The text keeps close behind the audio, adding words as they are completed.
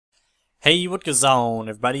Hey, what goes on,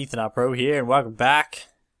 everybody? EthanRPro here, and welcome back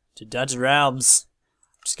to Dungeon Realms.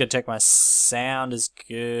 I'm just gonna check my sound is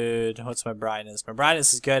good. What's my brightness? My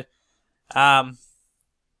brightness is good. What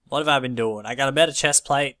have I been doing? I got a better chest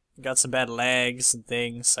plate, got some better legs and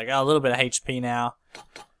things. I got a little bit of HP now.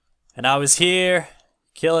 And I was here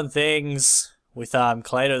killing things with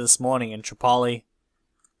Clado this morning in Tripoli.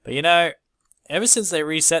 But you know, ever since they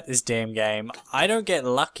reset this damn game, I don't get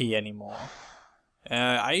lucky anymore.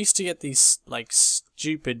 I used to get these, like,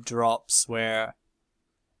 stupid drops where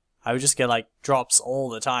I would just get, like, drops all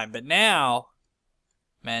the time. But now,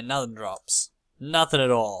 man, nothing drops. Nothing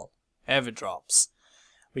at all. Ever drops.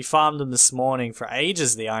 We farmed them this morning for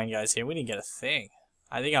ages, the iron guys here. We didn't get a thing.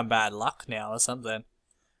 I think I'm bad luck now or something.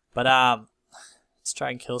 But, let's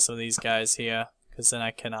try and kill some of these guys here. Because then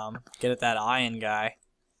I can, get at that iron guy.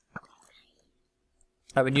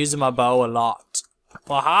 I've been using my bow a lot.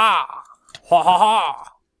 Waha! Ha ha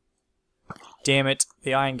ha! Damn it,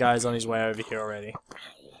 the iron guy's on his way over here already.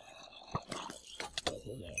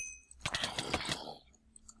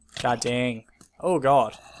 God dang. Oh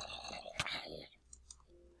god.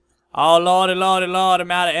 Oh lordy, lordy, lord,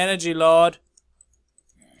 I'm out of energy, lord.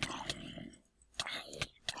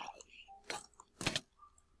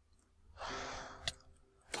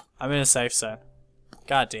 I'm in a safe zone.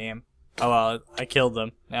 God damn. Oh well, I killed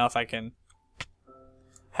them. Now if I can...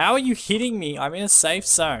 How are you hitting me? I'm in a safe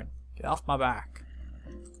zone. Get off my back.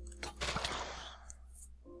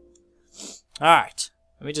 Alright.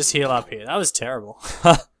 Let me just heal up here. That was terrible.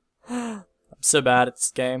 I'm so bad at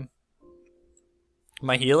this game. Am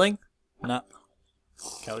I healing? No.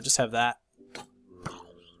 Okay, we'll just have that.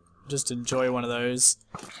 Just enjoy one of those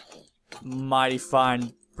mighty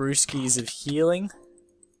fine brewskis of healing.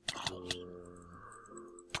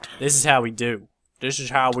 This is how we do. This is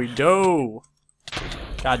how we do.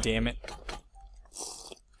 God damn it.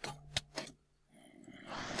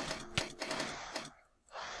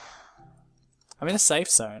 I'm in a safe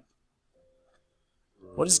zone.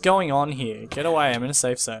 What is going on here? Get away, I'm in a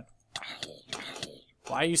safe zone.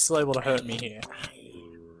 Why are you still able to hurt me here?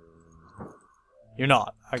 You're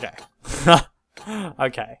not. Okay.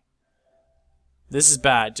 Okay. This is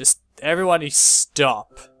bad. Just everybody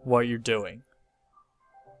stop what you're doing.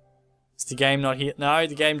 Is the game not heal? No,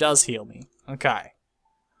 the game does heal me. Okay.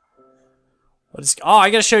 Oh, I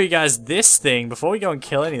gotta show you guys this thing before we go and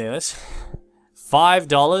kill anything. Let's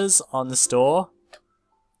 $5 on the store.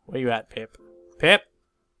 Where you at, Pip? Pip?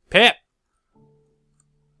 Pip?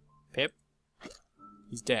 Pip?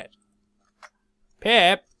 He's dead.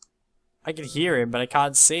 Pip? I can hear him, but I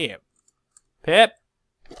can't see him. Pip?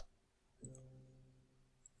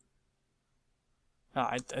 Oh,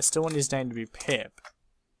 I still want his name to be Pip.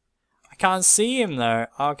 I can't see him though.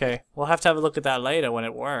 Okay, we'll have to have a look at that later when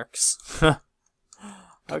it works.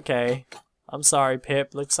 Okay. I'm sorry,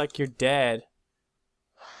 Pip. Looks like you're dead.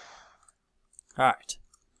 Alright.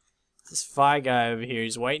 This fire guy over here,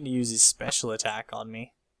 he's waiting to use his special attack on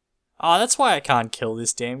me. Oh, that's why I can't kill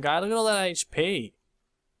this damn guy. Look at all that HP.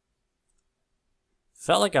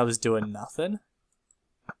 Felt like I was doing nothing.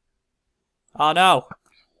 Oh no.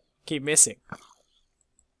 Keep missing.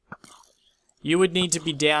 You would need to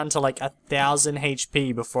be down to like 1,000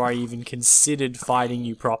 HP before I even considered fighting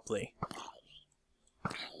you properly.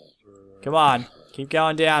 Come on, keep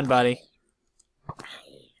going down, buddy.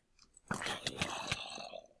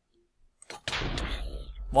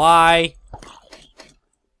 Why?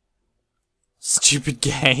 Stupid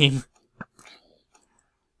game.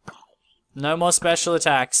 No more special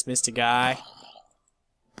attacks, Mr. Guy.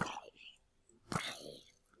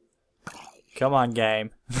 Come on,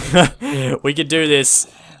 game. We can do this.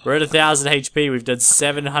 We're at 1,000 HP. We've done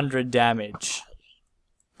 700 damage.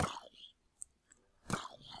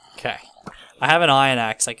 Okay. I have an iron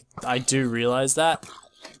axe. I do realize that.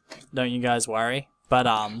 Don't you guys worry. But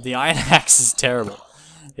the iron axe is terrible.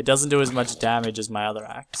 It doesn't do as much damage as my other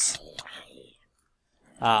axe.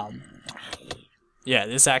 Yeah,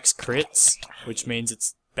 this axe crits, which means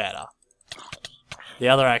it's better. The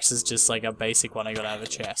other axe is just like a basic one I got out of a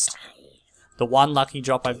chest. The one lucky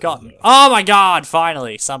drop I've gotten. Oh my god,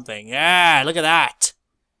 finally, something. Yeah, look at that.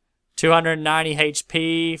 290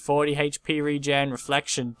 HP, 40 HP regen,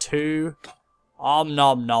 reflection 2. Om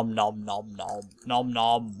nom nom nom nom nom nom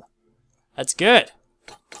nom. That's good.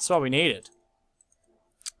 That's what we needed.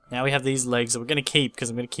 Now we have these legs that we're going to keep because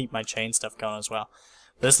I'm going to keep my chain stuff going as well.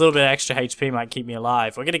 This little bit of extra HP might keep me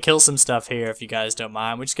alive. We're going to kill some stuff here if you guys don't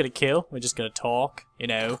mind. We're just going to kill. We're just going to talk, you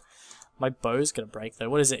know. My bow's going to break though.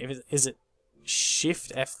 What is it? Is it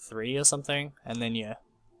Shift F3 or something? And then you...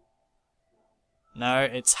 No,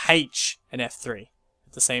 it's H and F3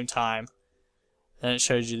 at the same time. Then it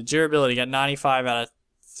shows you the durability. Got 95 out of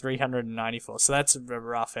 394. So that's a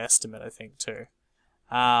rough estimate, I think, too.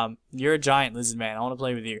 You're a giant lizard man. I want to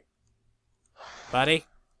play with you. Buddy?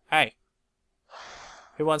 Hey.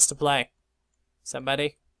 Who wants to play?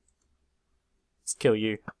 Somebody? Let's kill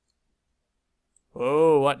you.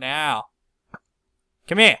 Oh, what now?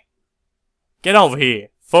 Come here. Get over here,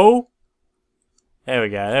 fool. There we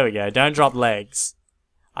go, there we go. Don't drop legs.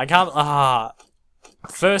 I can't...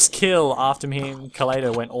 First kill after me and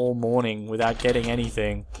Kaleido went all morning without getting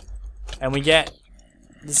anything. And we get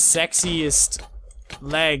the sexiest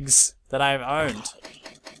legs that I've owned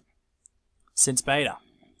since beta.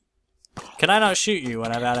 Can I not shoot you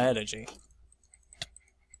when I'm out of energy?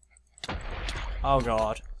 Oh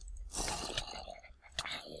god.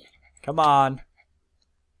 Come on.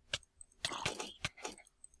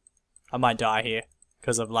 I might die here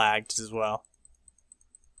because I've lagged as well.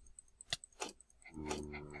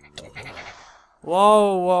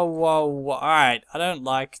 Whoa, whoa, whoa, whoa. Alright, I don't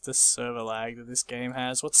like the server lag that this game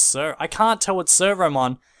has. What's server? I can't tell what server I'm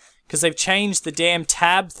on because they've changed the damn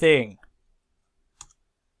tab thing.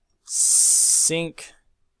 Sync.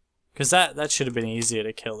 Because that should have been easier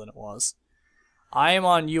to kill than it was. I am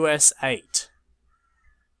on US 8.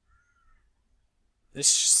 This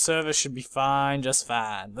server should be fine, just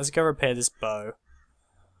fine. Let's go repair this bow.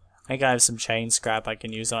 I think I have some chain scrap I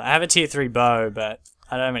can use on it. I have a tier 3 bow, but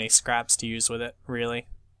I don't have any scraps to use with it, really.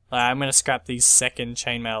 I'm going to scrap these second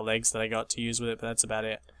chainmail legs that I got to use with it, but that's about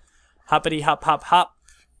it. Huppity hop hop hop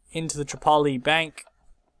into the Tripoli Bank.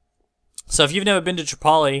 So if you've never been to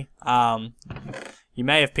Tripoli, you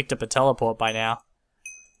may have picked up a teleport by now.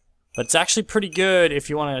 But it's actually pretty good if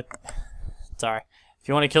you want to... Sorry. If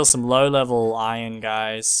you want to kill some low-level iron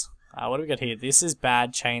guys. What do we got here? This is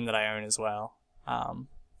bad chain that I own as well.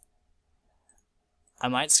 I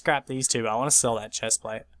might scrap these two, but I want to sell that chest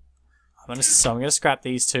plate. So I'm going to scrap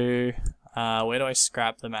these two. Where do I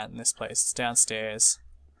scrap them at in this place? It's downstairs.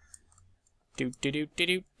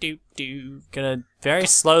 Gonna very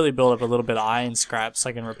slowly build up a little bit of iron scrap so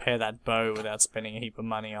I can repair that bow without spending a heap of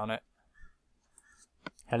money on it.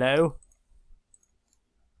 Hello?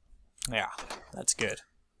 Yeah, that's good.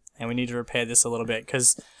 And we need to repair this a little bit,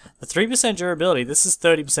 because the 3% durability, this is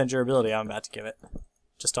 30% durability I'm about to give it.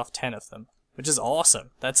 Just off 10 of them. Which is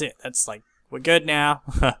awesome. That's it. That's like, we're good now.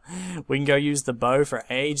 We can go use the bow for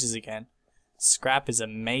ages again. Scrap is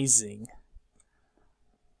amazing.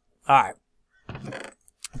 Alright.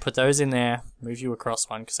 Put those in there. Move you across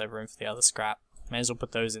one, because I have room for the other scrap. May as well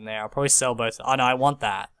put those in there. I'll probably sell both. Oh no, I want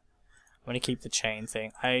that. I'm going to keep the chain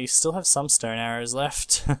thing. I still have some stone arrows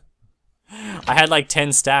left. I had like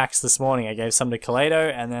 10 stacks this morning. I gave some to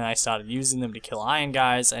Kaleido, and then I started using them to kill iron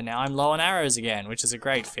guys, and now I'm low on arrows again, which is a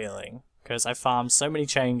great feeling, because I farmed so many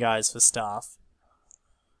chain guys for stuff.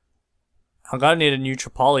 I'm going to need a new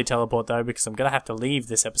Tripoli teleport though, because I'm going to have to leave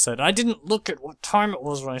this episode. And I didn't look at what time it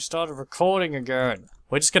was when I started recording again.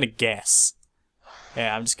 We're just going to guess.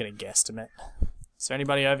 Yeah, I'm just going to guesstimate. Is there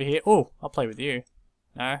anybody over here? Oh, I'll play with you.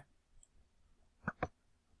 No?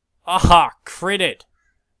 Aha! Critted!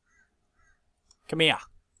 Come here.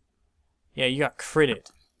 Yeah, you got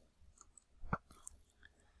critted.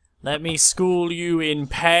 Let me school you in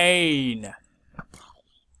pain.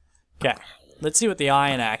 Okay, let's see what the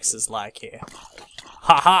iron axe is like here.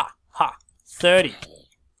 Ha ha! Ha! 30.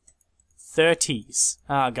 30s.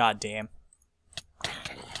 Oh, goddamn.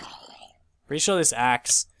 Pretty sure this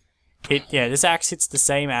axe this axe hits the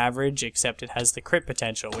same average, except it has the crit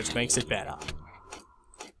potential, which makes it better.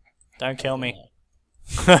 Don't kill me.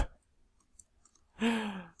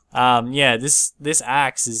 Yeah, this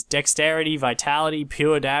axe is dexterity, vitality,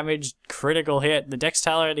 pure damage, critical hit. The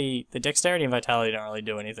dexterity and vitality don't really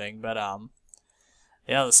do anything, but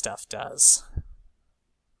the other stuff does.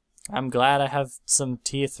 I'm glad I have some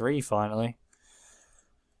tier 3 finally.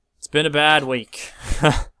 It's been a bad week.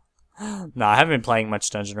 No, I haven't been playing much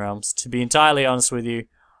Dungeon Realms. To be entirely honest with you,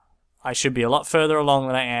 I should be a lot further along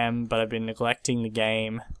than I am, but I've been neglecting the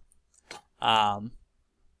game. Some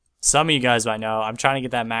of you guys might know, I'm trying to get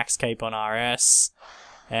that max cape on RS,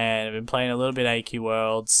 and I've been playing a little bit AQ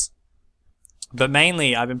Worlds. But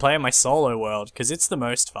mainly, I've been playing my solo world, because it's the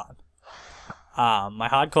most fun. My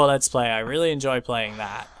hardcore Let's Play, I really enjoy playing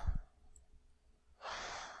that.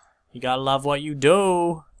 You gotta love what you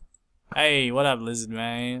do. Hey, what up, lizard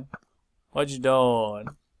man? What you doing?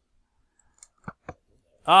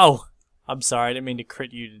 Oh! I'm sorry, I didn't mean to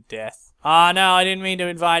crit you to death. Oh no, I didn't mean to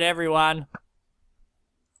invite everyone.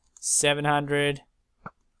 700.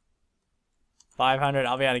 500.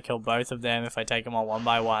 I'll be able to kill both of them if I take them on one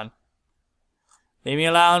by one. Leave me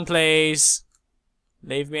alone, please.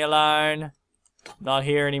 Leave me alone. Not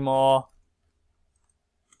here anymore.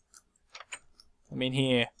 I'm in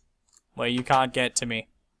here, where you can't get to me.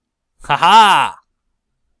 Haha!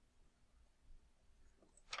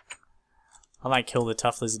 I might kill the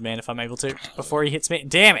tough lizard man if I'm able to, before he hits me.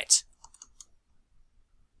 Damn it!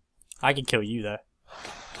 I can kill you, though.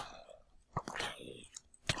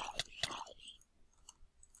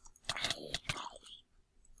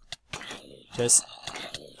 Just,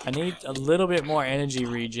 I need a little bit more energy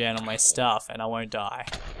regen on my stuff, and I won't die.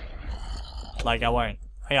 Like, I won't.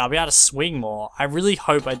 Yeah, I'll be able to swing more. I really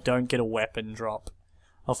hope I don't get a weapon drop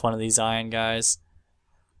off one of these iron guys.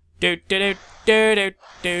 Do do do do do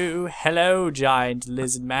do. Hello, giant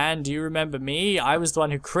lizard man. Do you remember me? I was the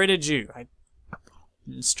one who critted you. I'm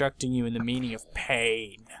instructing you in the meaning of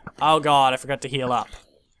pain. Oh god, I forgot to heal up.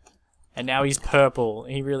 And now he's purple.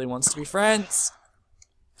 He really wants to be friends.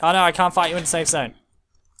 Oh no, I can't fight you in the safe zone.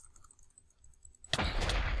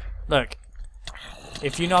 Look,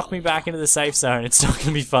 if you knock me back into the safe zone, it's not going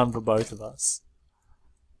to be fun for both of us.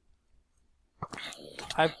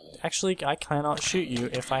 I cannot shoot you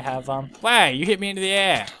if I have, Wait, you hit me into the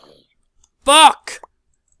air! Fuck!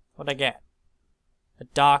 What'd I get? A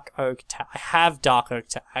Dark Oak Tavern. I have Dark Oak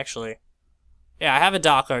Tavern, actually. Yeah, I have a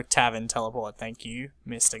Dark Oak Tavern teleport, thank you,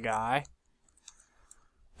 Mr. Guy.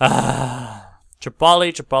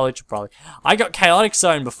 Tripoli. I got Chaotic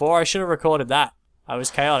Zone before, I should have recorded that. I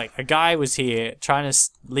was chaotic. A guy was here trying to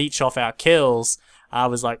leech off our kills. I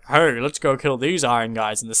was like, hey, let's go kill these iron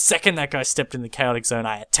guys. And the second that guy stepped in the chaotic zone,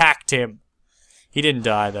 I attacked him. He didn't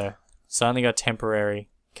die, though. So I only got temporary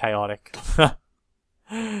chaotic.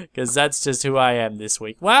 Because that's just who I am this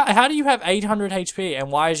week. Wow, how do you have 800 HP?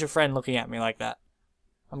 And why is your friend looking at me like that?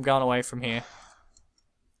 I'm going away from here.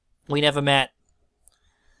 We never met.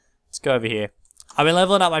 Let's go over here. I've been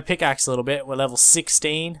leveling up my pickaxe a little bit. We're level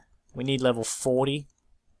 16. We need level 40.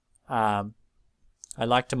 I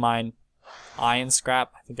like to mine iron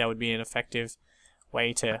scrap. I think that would be an effective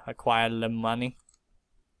way to acquire the money.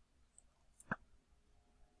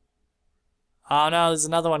 Oh no, there's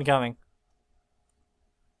another one coming.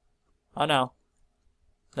 Oh no.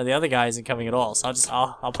 No, the other guy isn't coming at all, so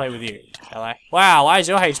I'll play with you, shall I? Wow, why is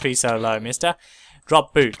your HP so low, mister?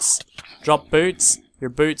 Drop boots. Drop boots. Your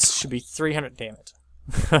boots should be 300, damn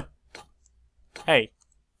it. Hey,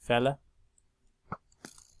 fella.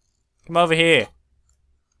 Come over here.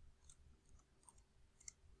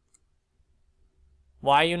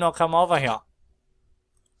 Why you not come over here?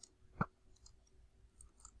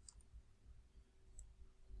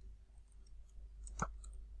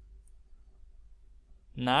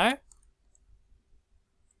 No?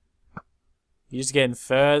 You're just getting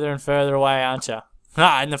further and further away, aren't you?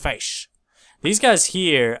 Ah, in the face. These guys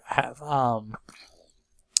here have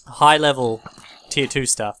high level tier 2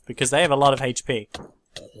 stuff because they have a lot of HP.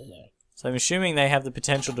 So I'm assuming they have the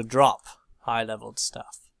potential to drop high leveled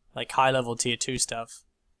stuff. Like high level tier 2 stuff.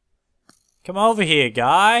 Come over here,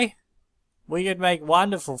 guy. We could make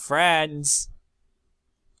wonderful friends.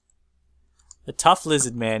 The tough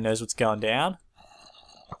lizard man knows what's going down.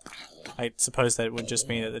 I suppose that would just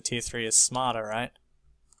mean that the tier 3 is smarter, right?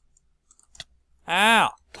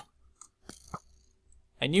 Ow!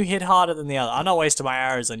 And you hit harder than the other. I'm not wasting my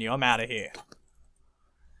arrows on you. I'm out of here.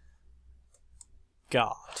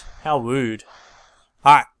 God, how rude.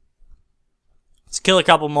 Alright. Let's kill a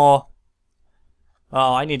couple more.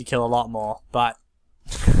 Oh, I need to kill a lot more, but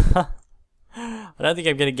I don't think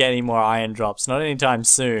I'm going to get any more iron drops. Not anytime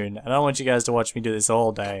soon. I don't want you guys to watch me do this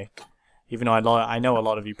all day. Even though I know a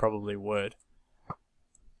lot of you probably would.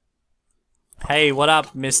 Hey, what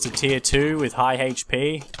up, Mr. Tier 2 with high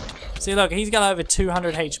HP? See, look, he's got over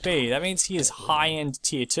 200 HP. That means he is high-end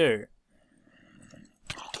Tier 2.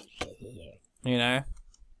 You know?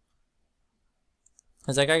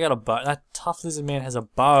 It's like I got a bow. That tough lizard man has a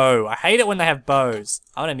bow. I hate it when they have bows.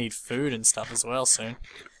 I'm gonna need food and stuff as well soon.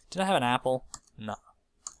 Did I have an apple? No.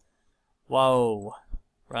 Whoa.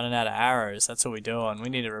 Running out of arrows. That's what we're doing. We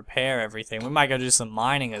need to repair everything. We might go do some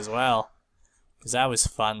mining as well. Because that was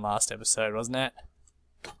fun last episode, wasn't it?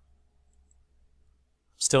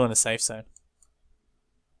 Still in a safe zone.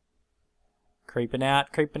 Creeping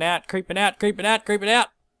out, creeping out, creeping out, creeping out, creeping out.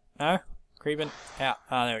 No? Creeping out.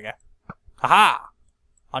 Oh, there we go. Haha!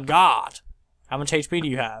 On guard! How much HP do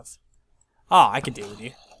you have? Oh, I can deal with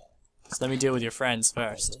you. So let me deal with your friends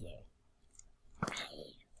first.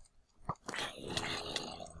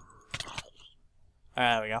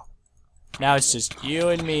 There we go. Now it's just you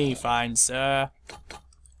and me, fine sir.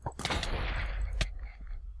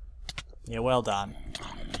 Yeah, well done.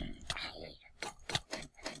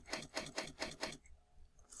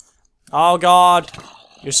 Oh god!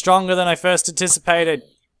 You're stronger than I first anticipated.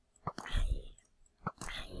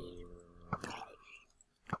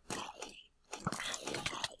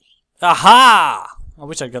 Aha! I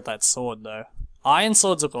wish I'd got that sword though. Iron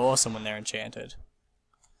swords look awesome when they're enchanted.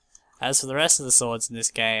 As for the rest of the swords in this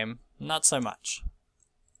game, not so much.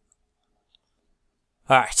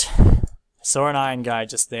 Alright. I saw an iron guy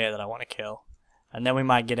just there that I want to kill. And then we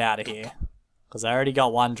might get out of here. Because I already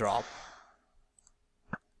got one drop.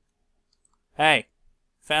 Hey,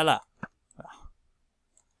 fella.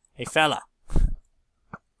 Hey, fella.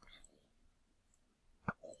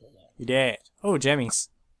 You dead. Oh, gemmies.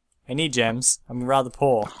 I need gems. I'm rather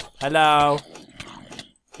poor. Hello.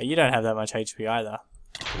 Hey, you don't have that much HP either.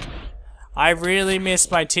 I really miss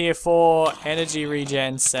my tier 4 energy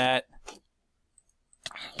regen set.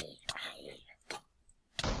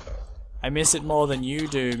 I miss it more than you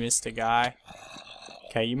do, Mr. Guy.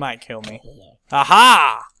 Okay, you might kill me.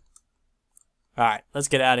 Aha! Alright, let's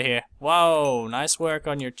get out of here. Whoa, nice work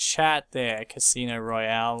on your chat there, Casino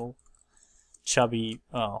Royale. Chubby.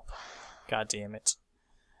 Oh, god damn it.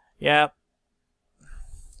 Yep.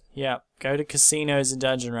 Yep, go to casinos and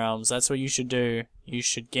Dungeon Realms. That's what you should do. You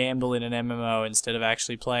should gamble in an MMO instead of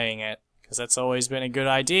actually playing it. Because that's always been a good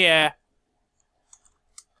idea.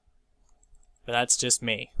 But that's just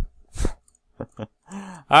me.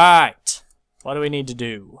 Alright. What do we need to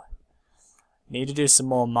do? Need to do some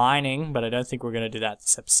more mining, but I don't think we're going to do that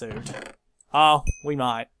this episode. Oh, we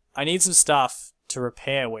might. I need some stuff to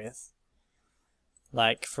repair with.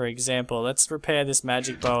 Like, for example, let's repair this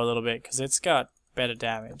magic bow a little bit, because it's got better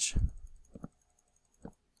damage.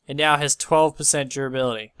 It now has 12%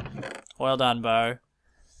 durability. Well done, bow.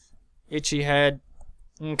 Itchy head.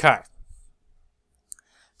 Okay.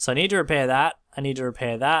 So I need to repair that, I need to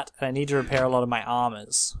repair that, and I need to repair a lot of my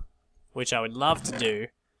armors. Which I would love to do.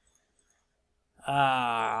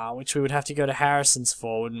 Which we would have to go to Harrison's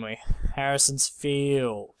for, wouldn't we? Harrison's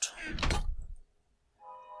Field.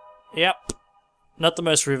 Yep. Not the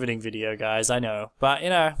most riveting video, guys, I know. But, you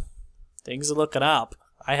know, things are looking up.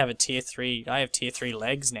 I have tier 3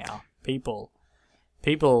 legs now. People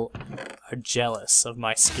are jealous of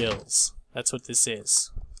my skills. That's what this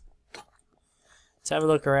is. Let's have a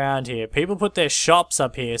look around here. People put their shops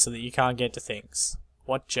up here so that you can't get to things.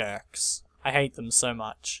 What jerks. I hate them so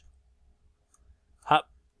much. Hup.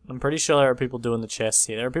 I'm pretty sure there are people doing the chests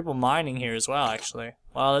here. There are people mining here as well, actually.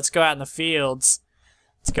 Well, let's go out in the fields.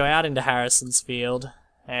 Let's go out into Harrison's Field,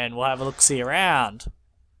 and we'll have a look-see around.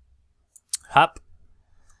 Hup.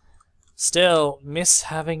 Still, miss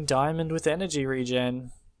having diamond with energy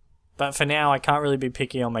regen. But for now, I can't really be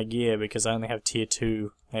picky on my gear because I only have tier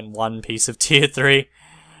 2 and one piece of tier 3.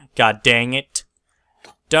 God dang it.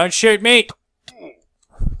 Don't shoot me!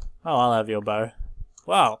 Oh, I'll have your bow.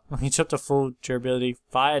 Wow, he took a full durability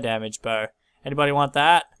fire damage bow. Anybody want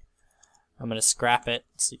that? I'm gonna scrap it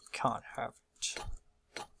so you can't have it.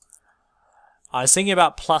 I was thinking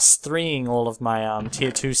about plus 3ing all of my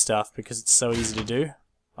tier 2 stuff because it's so easy to do.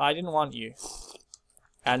 I didn't want you.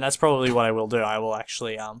 And that's probably what I will do. I will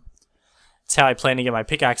actually, that's how I plan to get my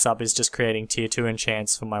pickaxe up, is just creating tier 2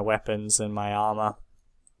 enchants for my weapons and my armor.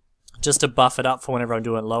 Just to buff it up for whenever I'm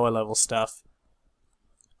doing lower level stuff.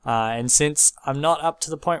 And since I'm not up to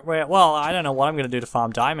the point where, well, I don't know what I'm going to do to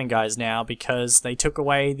farm diamond guys now because they took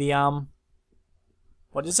away the,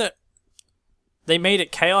 what is it? They made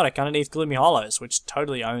it chaotic underneath Gloomy Hollows, which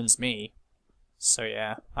totally owns me. So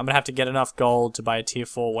yeah, I'm gonna have to get enough gold to buy a tier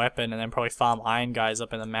 4 weapon and then probably farm iron guys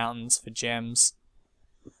up in the mountains for gems.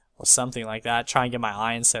 Or something like that, try and get my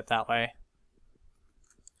iron set that way.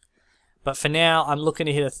 But for now, I'm looking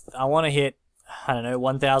to hit, I want to hit, I don't know,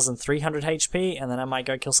 1,300 HP, and then I might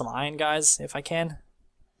go kill some iron guys if I can.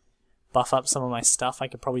 Buff up some of my stuff, I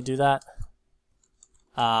could probably do that.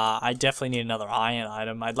 I definitely need another iron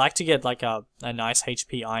item. I'd like to get like a nice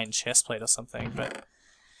HP iron chestplate or something, but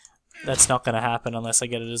that's not going to happen unless I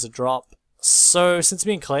get it as a drop. So, since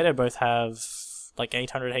me and Kaleido both have like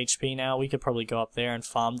 800 HP now, we could probably go up there and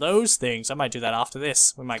farm those things. I might do that after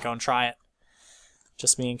this. We might go and try it.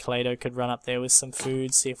 Just me and Kaleido could run up there with some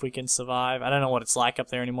food, see if we can survive. I don't know what it's like up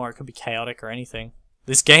there anymore. It could be chaotic or anything.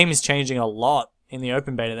 This game is changing a lot. In the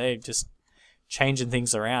open beta, they're just changing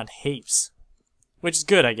things around heaps. Which is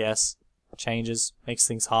good, I guess. Changes, makes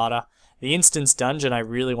things harder. The instance dungeon I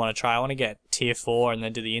really want to try. I want to get tier 4 and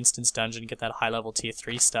then do the instance dungeon, get that high level tier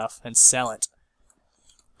 3 stuff and sell it.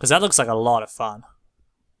 Because that looks like a lot of fun.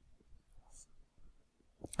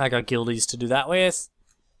 I got guildies to do that with.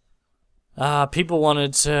 People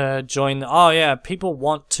wanted to join... Oh yeah, people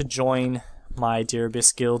want to join my Dear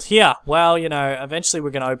Abyss guild. Yeah, well, you know, eventually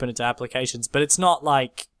we're going to open it to applications. But it's not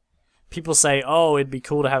like... People say, oh, it'd be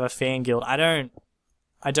cool to have a fan guild. I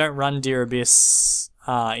don't run Dear Abyss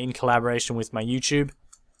in collaboration with my YouTube.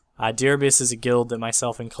 Dear Abyss is a guild that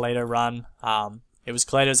myself and Kaleido run. It was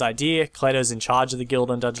Kaleto's idea. Kaleto's in charge of the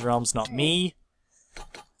guild on Dungeon Realms, not me.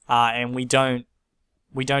 And we don't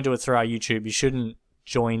do it through our YouTube. You shouldn't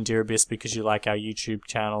join Dear Abyss because you like our YouTube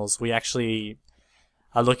channels. We actually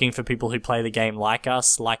are looking for people who play the game like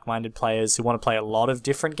us, like-minded players who want to play a lot of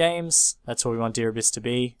different games. That's what we want Dear Abyss to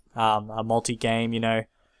be. A multi-game, you know.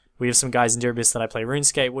 We have some guys in Dear Abyss that I play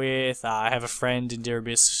RuneScape with. I have a friend in Dear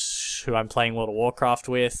Abyss who I'm playing World of Warcraft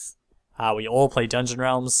with. We all play Dungeon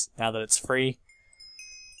Realms now that it's free.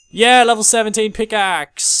 Yeah, level 17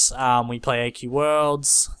 pickaxe. We play AQ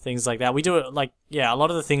Worlds, things like that. We do it like, yeah, a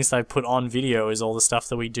lot of the things that I put on video is all the stuff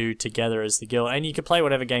that we do together as the guild. And you can play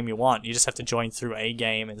whatever game you want. You just have to join through a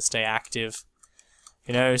game and stay active.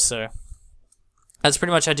 You know, so that's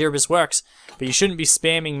pretty much how Dear Abyss works. But you shouldn't be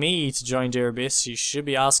spamming me to join Dear Abyss. You should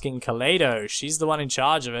be asking Kaleto. She's the one in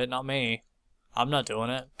charge of it, not me. I'm not doing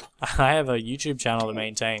it. I have a YouTube channel to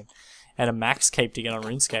maintain. And a max cape to get on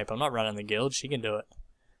RuneScape. I'm not running the guild. She can do it.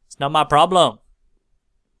 It's not my problem.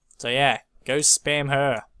 So yeah, go spam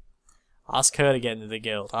her. Ask her to get into the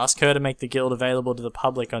guild. Ask her to make the guild available to the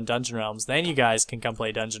public on Dungeon Realms. Then you guys can come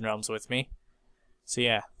play Dungeon Realms with me. So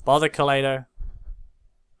yeah, bother Kaleto.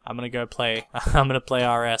 I'm gonna go play. I'm gonna play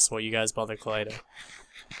RS while you guys bother Kaleto.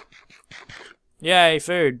 Yay,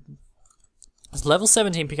 food. It's level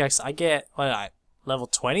 17 pickaxe. I get what? Level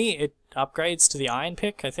 20. It upgrades to the iron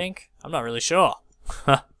pick. I think. I'm not really sure.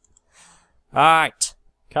 Alright.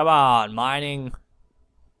 Come on, mining.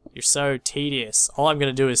 You're so tedious. All I'm going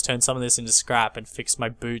to do is turn some of this into scrap and fix my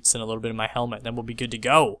boots and a little bit of my helmet, then we'll be good to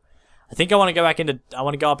go. I think I want to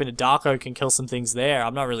go up into Dark Oak and kill some things there.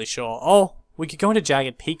 I'm not really sure. Oh, we could go into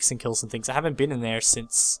Jagged Peaks and kill some things. I haven't been in there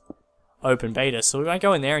since open beta, so we might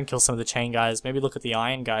go in there and kill some of the chain guys. Maybe look at the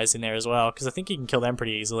iron guys in there as well, because I think you can kill them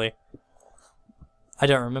pretty easily. I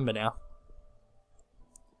don't remember now.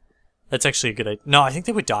 That's actually a good idea. No, I think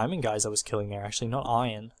they were diamond guys I was killing there, actually, not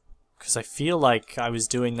iron. Because I feel like I was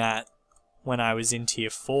doing that when I was in Tier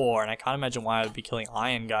 4, and I can't imagine why I would be killing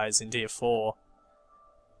iron guys in Tier 4.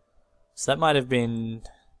 So that might have been...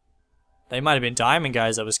 They might have been diamond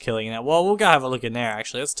guys I was killing in that. Well, we'll go have a look in there,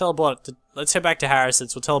 actually. Let's head back to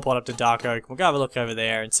Harrison's. We'll teleport up to Dark Oak. We'll go have a look over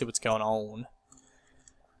there and see what's going on.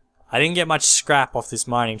 I didn't get much scrap off this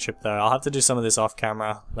mining trip, though. I'll have to do some of this off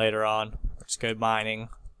camera later on. Let's go mining.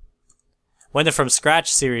 When the From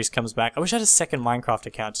Scratch series comes back, I wish I had a second Minecraft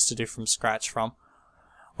account just to do From Scratch from.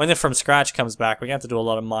 When the From Scratch comes back, we're going to have to do a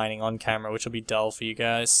lot of mining on camera, which will be dull for you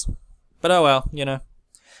guys. But oh well, you know.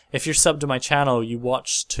 If you're subbed to my channel, you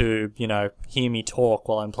watch to, you know, hear me talk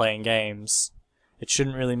while I'm playing games. It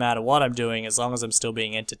shouldn't really matter what I'm doing as long as I'm still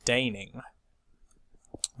being entertaining.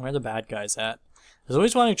 Where are the bad guys at? There's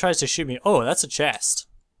always one who tries to shoot me. Oh, that's a chest.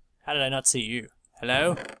 How did I not see you?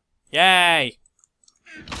 Hello? Yay!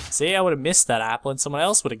 See, I would have missed that apple and someone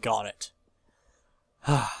else would have got it.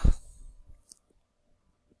 My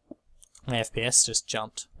FPS just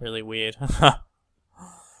jumped. Really weird.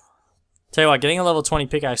 Tell you what, getting a level 20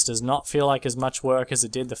 pickaxe does not feel like as much work as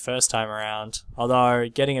it did the first time around. Although,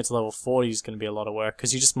 getting it to level 40 is going to be a lot of work,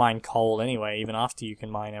 because you just mine coal anyway, even after you can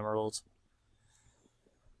mine emeralds.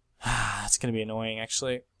 That's going to be annoying,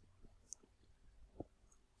 actually.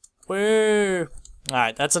 Woo!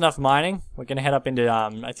 Alright, that's enough mining. We're going to head up into,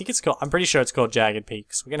 I think it's called, I'm pretty sure it's called Jagged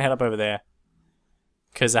Peaks. We're going to head up over there.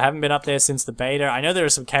 Because I haven't been up there since the beta. I know there are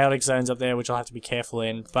some chaotic zones up there, which I'll have to be careful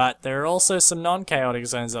in. But there are also some non-chaotic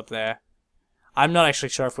zones up there. I'm not actually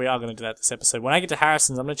sure if we are going to do that this episode. When I get to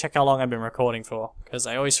Harrison's, I'm going to check how long I've been recording for. Because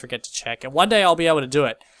I always forget to check. And one day I'll be able to do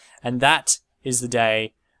it. And that is the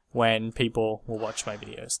day when people will watch my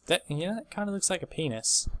videos. That, you know, that kind of looks like a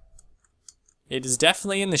penis. It is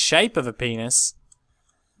definitely in the shape of a penis.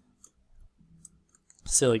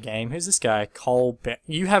 Silly game. Who's this guy? Cole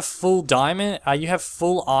You have full diamond? You have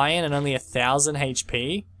full iron and only 1,000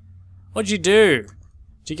 HP? What'd you do?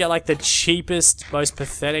 Did you get like the cheapest, most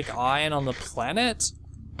pathetic iron on the planet?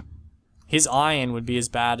 His iron would be as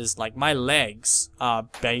bad as like my legs are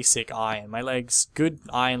basic iron. My legs, good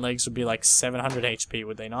iron legs would be like 700 HP,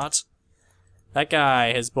 would they not? That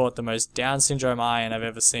guy has bought the most Down syndrome iron I've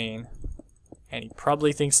ever seen. And he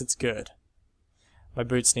probably thinks it's good. My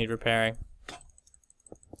boots need repairing.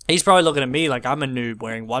 He's probably looking at me like I'm a noob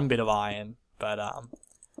wearing one bit of iron. But,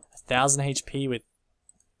 1,000 HP with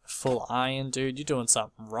full iron, dude. You're doing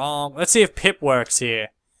something wrong. Let's see if Pip works here.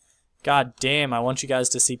 God damn, I want you guys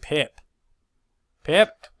to see Pip.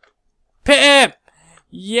 Pip? Pip!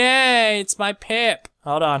 Yay, it's my Pip.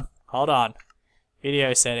 Hold on, hold on.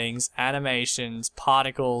 Video settings, animations,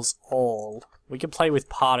 particles, all. We can play with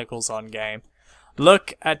particles on game.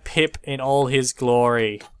 Look at Pip in all his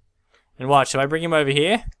glory. And watch, if I bring him over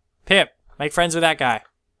here? Pip, make friends with that guy.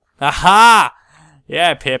 Aha!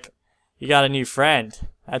 Yeah, Pip. You got a new friend.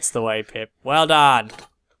 That's the way, Pip. Well done.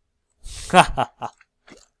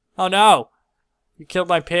 Oh no! You killed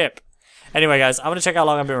my Pip. Anyway, guys, I'm going to check how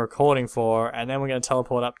long I've been recording for, and then we're going to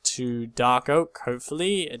teleport up to Dark Oak,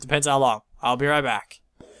 hopefully. It depends how long. I'll be right back.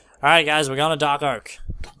 Alright, guys, we're going to Dark Oak.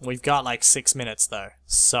 We've got like 6 minutes, though.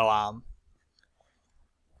 So, I'm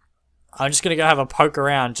just going to go have a poke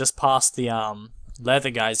around just past the,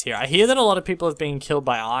 leather guys here. I hear that a lot of people have been killed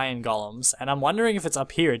by iron golems, and I'm wondering if it's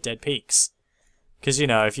up here at Dead Peaks. Because, you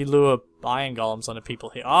know, if you lure iron golems onto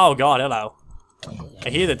people here... Oh, God, hello.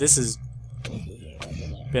 I hear that this has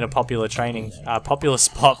been a popular popular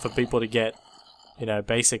spot for people to get, you know,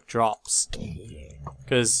 basic drops.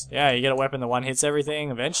 Because, yeah, you get a weapon that one hits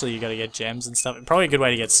everything. Eventually you gotta get gems and stuff. Probably a good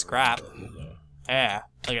way to get scrap. Yeah,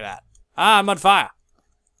 look at that. Ah, I'm on fire!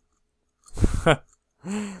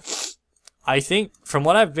 I think, from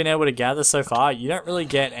what I've been able to gather so far, you don't really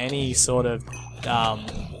get any sort of,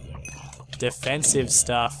 defensive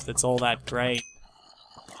stuff that's all that great.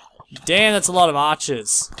 Damn, that's a lot of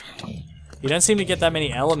archers. You don't seem to get that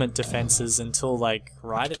many element defenses until, like,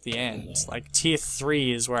 right at the end. Like, tier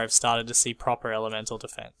 3 is where I've started to see proper elemental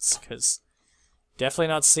defense, because definitely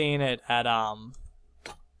not seeing it at,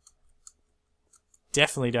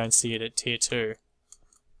 definitely don't see it at tier 2.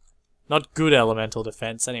 Not good elemental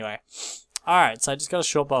defense, anyway. Alright, so I just got a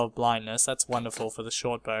short bow of blindness. That's wonderful for the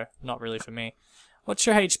short bow. Not really for me. What's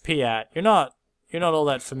your HP at? You're not all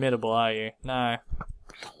that formidable, are you? No.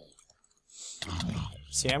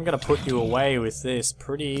 See, I'm gonna put you away with this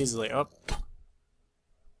pretty easily. Oh.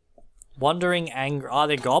 Wandering Anger. Oh,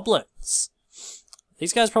 they're goblins.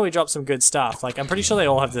 These guys probably drop some good stuff. Like, I'm pretty sure they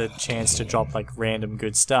all have the chance to drop, like, random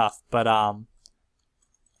good stuff. But,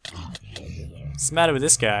 what's the matter with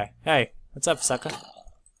this guy? Hey, what's up, sucker?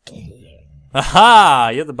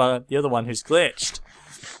 Aha! You're the one who's glitched.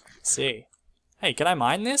 Let's see. Hey, can I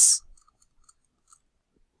mine this?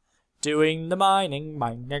 Doing the mining.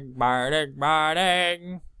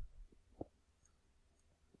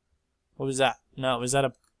 What was that? No, was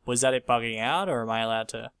that it bugging out, or am I allowed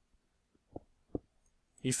to?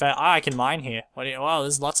 You fail. Ah, I can mine here. What do you? Wow,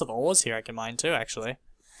 there's lots of ores here I can mine too, actually.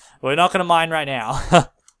 We're not gonna mine right now.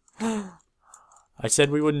 I said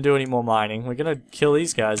we wouldn't do any more mining. We're gonna kill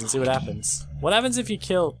these guys and see what happens. What happens if you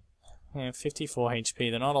kill? Yeah, 54 HP.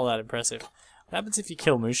 They're not all that impressive. What happens if you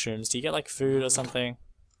kill mushrooms? Do you get like food or something?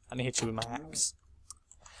 I'm gonna hit you with my axe.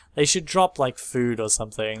 They should drop like food or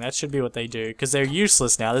something. That should be what they do, because they're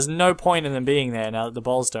useless now. There's no point in them being there now that the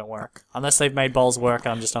bowls don't work. Unless they've made bowls work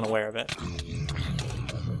and I'm just unaware of it.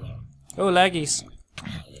 Oh, laggies.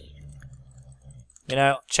 You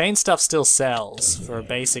know, chain stuff still sells for a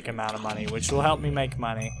basic amount of money, which will help me make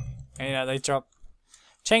money. And you know, they drop...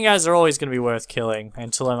 Chain guys are always going to be worth killing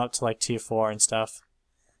until I'm up to like tier 4 and stuff.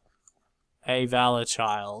 A Valor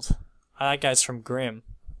Child. That guy's from Grim.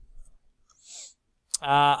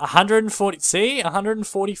 140, see?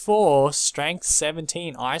 144, strength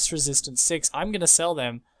 17, ice resistance 6. I'm going to sell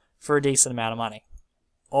them for a decent amount of money.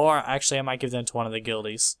 Or, actually, I might give them to one of the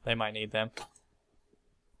guildies. They might need them.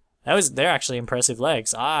 They're actually impressive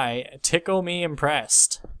legs. Tickle me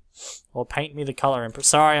impressed. Or paint me the color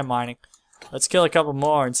sorry, I'm mining. Let's kill a couple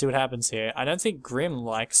more and see what happens here. I don't think Grim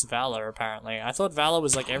likes Valor, apparently. I thought Valor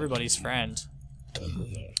was like everybody's friend.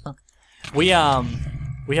 We have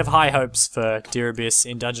high hopes for Deer Abyss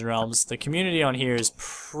in Dungeon Realms. The community on here is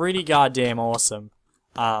pretty goddamn awesome.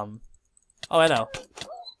 Oh, hello.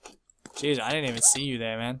 Jeez, I didn't even see you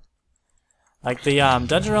there, man. Like, the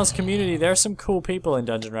Dungeon Realms community, there are some cool people in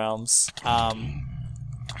Dungeon Realms.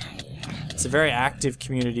 It's a very active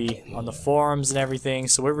community on the forums and everything,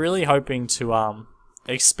 so we're really hoping to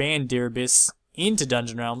expand Deer Abyss into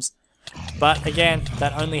Dungeon Realms. But, again,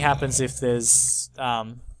 that only happens if there's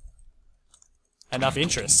enough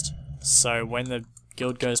interest. So when the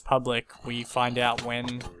guild goes public, we find out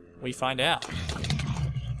when we find out.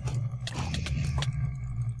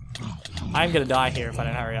 I'm gonna die here if I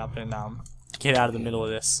don't hurry up and get out of the middle of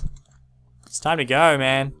this. It's time to go,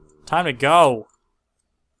 man. Time to go.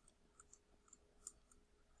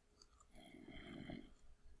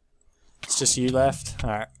 It's just you left?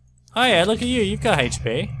 Alright. Oh yeah, look at you. You've got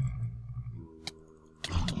HP.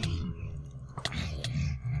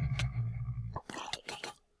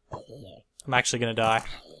 I'm actually gonna die.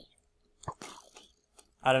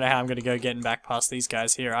 I don't know how I'm gonna go getting back past these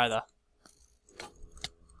guys here either.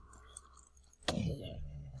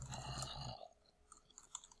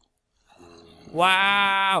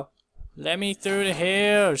 Wow! Let me through the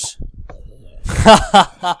hills!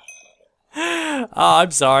 Oh,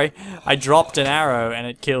 I'm sorry. I dropped an arrow and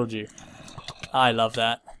it killed you. I love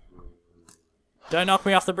that. Don't knock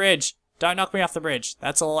me off the bridge! Don't knock me off the bridge.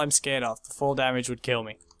 That's all I'm scared of. The fall damage would kill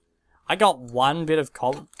me. I got one bit of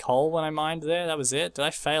coal when I mined there. That was it. Did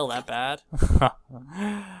I fail that bad?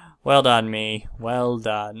 Well done, me. Well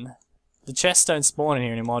done. The chests don't spawn in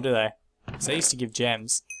here anymore, do they? Because they used to give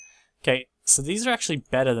gems. Okay, so these are actually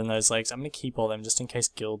better than those legs. I'm going to keep all them just in case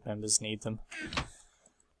guild members need them.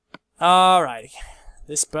 Alrighty.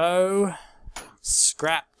 This bow.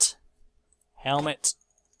 Scrapped. Helmet.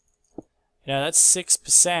 You know, that's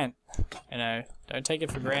 6%. You know, don't take it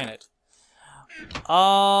for granted.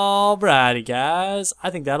 Alrighty, guys. I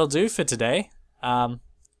think that'll do for today. I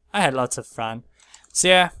had lots of fun. So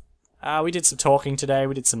yeah, we did some talking today.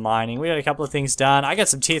 We did some mining. We had a couple of things done. I got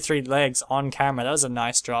some tier 3 legs on camera. That was a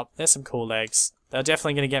nice drop. There's some cool legs. They're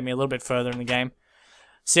definitely going to get me a little bit further in the game.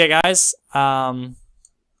 So yeah, guys. To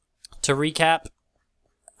recap,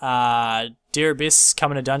 Dear Abyss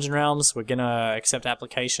coming to Dungeon Realms. We're going to accept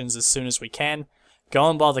applications as soon as we can. Go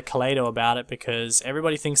and bother Kaleido about it because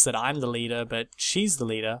everybody thinks that I'm the leader, but she's the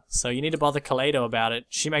leader. So you need to bother Kaleido about it.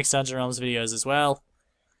 She makes Dungeon Realms videos as well.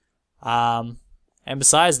 And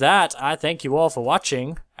besides that, I thank you all for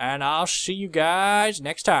watching, and I'll see you guys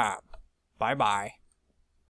next time. Bye-bye.